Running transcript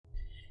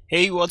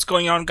Hey, what's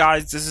going on,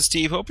 guys? This is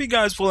Steve. Hope you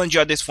guys will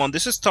enjoy this one.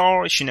 This is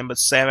Thor issue number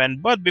 7.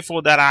 But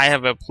before that, I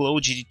have a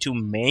upload to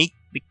make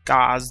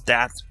because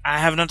that I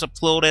have not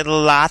uploaded a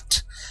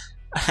lot.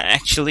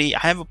 Actually, I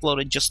have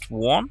uploaded just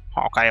one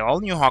Hawkeye, all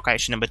new Hawkeye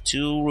issue number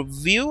 2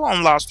 review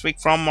on last week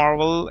from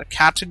Marvel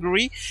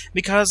category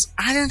because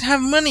I didn't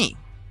have money.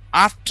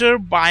 After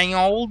buying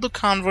all the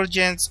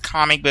Convergence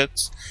comic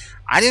books,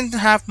 I didn't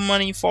have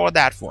money for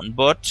that one.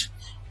 But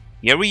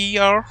here we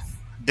are.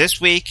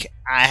 This week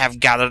I have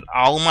gathered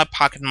all my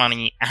pocket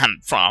money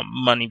and from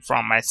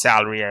my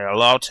salary I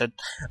allotted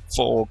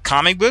for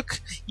comic book.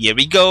 Here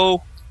we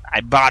go. I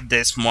bought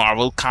this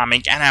Marvel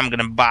comic and I'm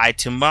gonna buy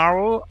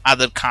tomorrow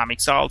other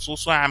comics also,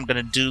 so I'm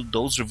gonna do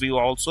those review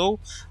also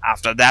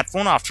after that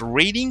one, after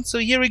reading. So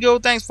here we go.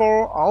 Thanks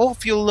for all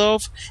of your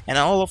love and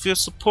all of your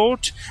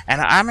support,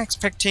 and I'm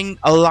expecting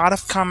a lot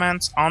of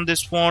comments on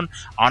this one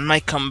on my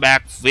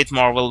comeback with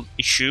Marvel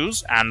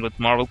issues and with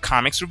Marvel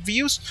comics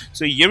reviews.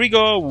 So here we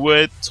go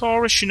with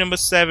Thor issue number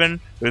 7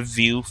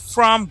 review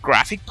from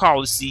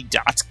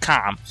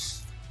graphicpolicy.com.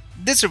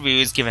 This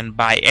review is given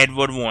by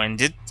Edward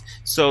Wendt.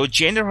 So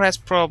gender has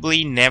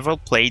probably never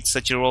played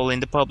such a role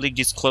in the public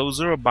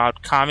disclosure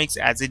about comics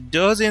as it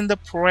does in the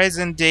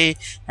present day,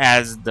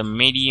 as the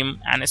medium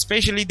and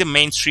especially the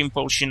mainstream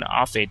portion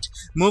of it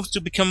moves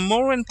to become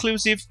more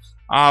inclusive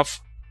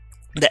of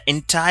the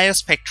entire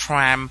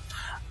spectrum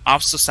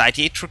of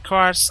society. It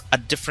requires a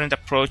different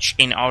approach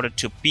in order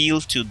to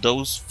appeal to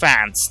those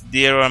fans.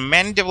 There are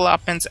many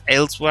developments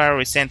elsewhere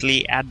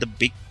recently at the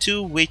Big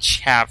Two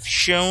which have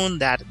shown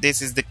that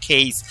this is the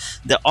case.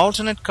 The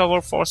alternate cover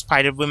for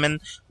Spider-Woman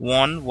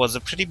 1 was a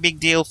pretty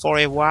big deal for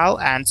a while,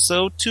 and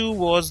so too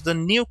was the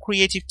new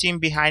creative team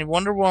behind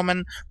Wonder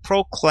Woman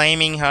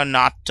proclaiming her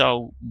not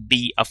to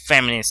be a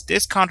feminist.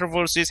 These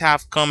controversies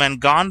have come and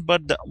gone,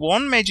 but the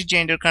one major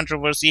gender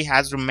controversy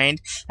has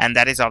remained, and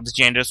that is of the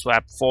gender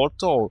swap for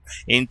Thor.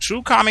 In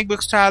true comic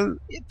book style,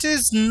 it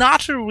is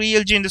not a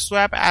real gender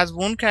swap, as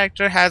one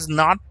character has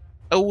not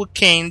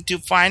overcame to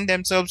find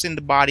themselves in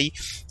the body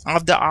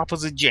of the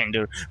opposite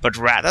gender, but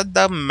rather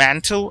the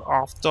mantle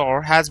of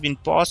Thor has been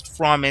passed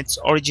from its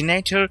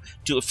originator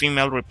to a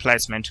female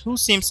replacement who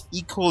seems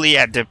equally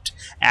adept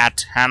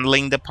at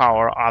handling the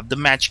power of the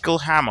magical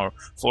hammer.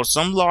 For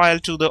some loyal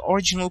to the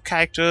original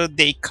character,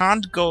 they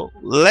can't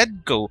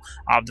let go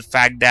of the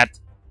fact that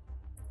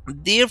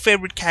their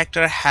favorite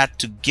character had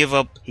to give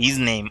up his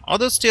name.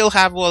 Others still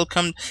have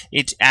welcomed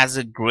it as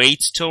a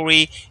great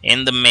story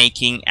in the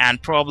making,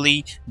 and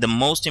probably the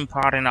most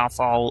important of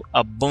all,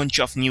 a bunch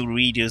of new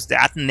readers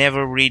that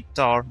never read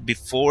Thor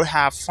before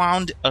have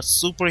found a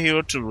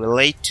superhero to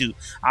relate to.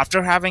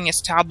 After having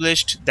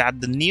established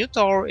that the new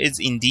Thor is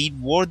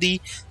indeed worthy,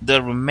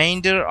 the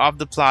remainder of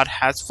the plot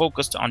has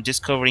focused on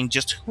discovering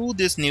just who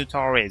this new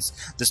Thor is.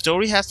 The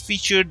story has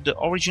featured the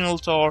original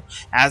Thor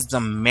as the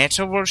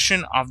meta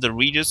version of the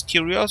reader's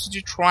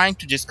curiosity, trying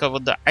to discover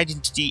the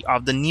identity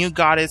of the new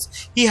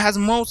goddess. He has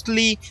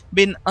mostly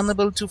been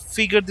unable to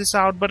figure this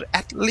out, but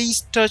at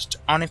least touched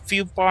on a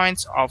few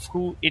points of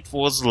who it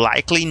was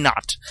likely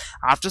not.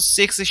 After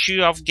 6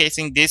 issues of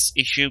guessing, this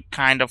issue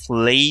kind of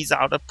lays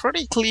out a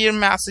pretty clear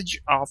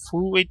message of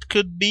who it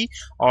could be,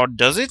 or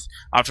does it?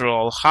 After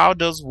all, how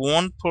does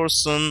one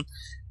person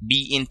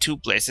be in two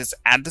places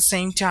at the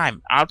same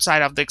time?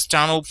 Outside of the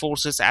external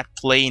forces at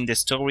play in the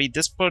story,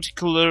 this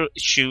particular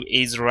issue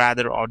is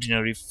rather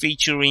ordinary,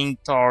 featuring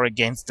Thor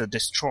against the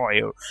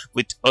Destroyer,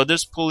 with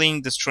others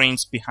pulling the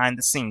strings behind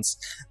the scenes.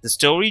 The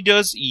story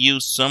does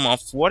use some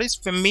of what is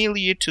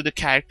familiar to the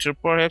character,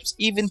 perhaps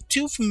even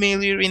too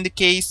familiar in the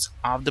case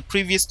of the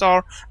previous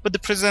Thor, but the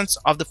presence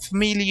of the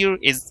familiar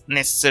is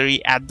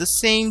necessary at the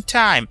same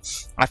time.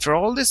 After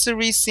all, this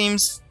series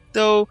seems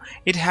though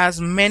it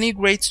has many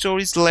great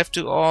stories left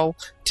to all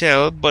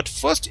tell, but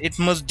first it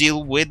must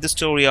deal with the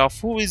story of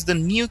who is the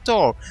new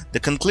Thor, the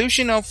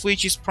conclusion of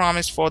which is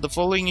promised for the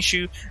following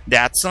issue.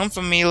 That some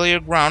familiar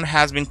ground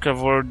has been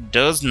covered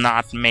does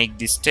not make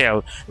this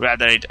tale.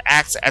 Rather, it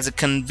acts as a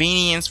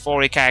convenience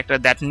for a character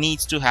that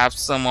needs to have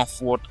some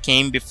of what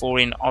came before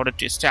in order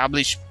to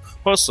establish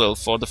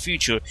herself for the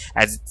future.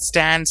 As it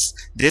stands,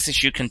 this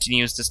issue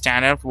continues the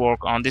standard work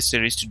on this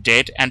series to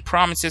date and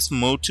promises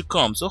more to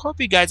come. So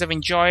hope you guys have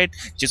enjoyed.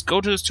 Just go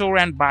to the store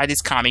and buy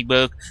this comic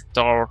book,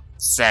 Thor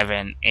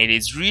 7. It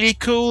is really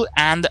cool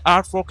and the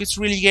artwork is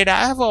really good.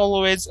 I have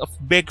always a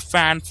big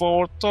fan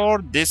for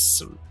Thor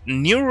this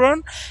new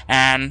run,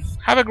 and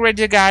have a great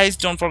day, guys.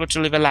 Don't forget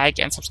to leave a like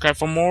and subscribe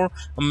for more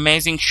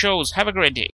amazing shows. Have a great day.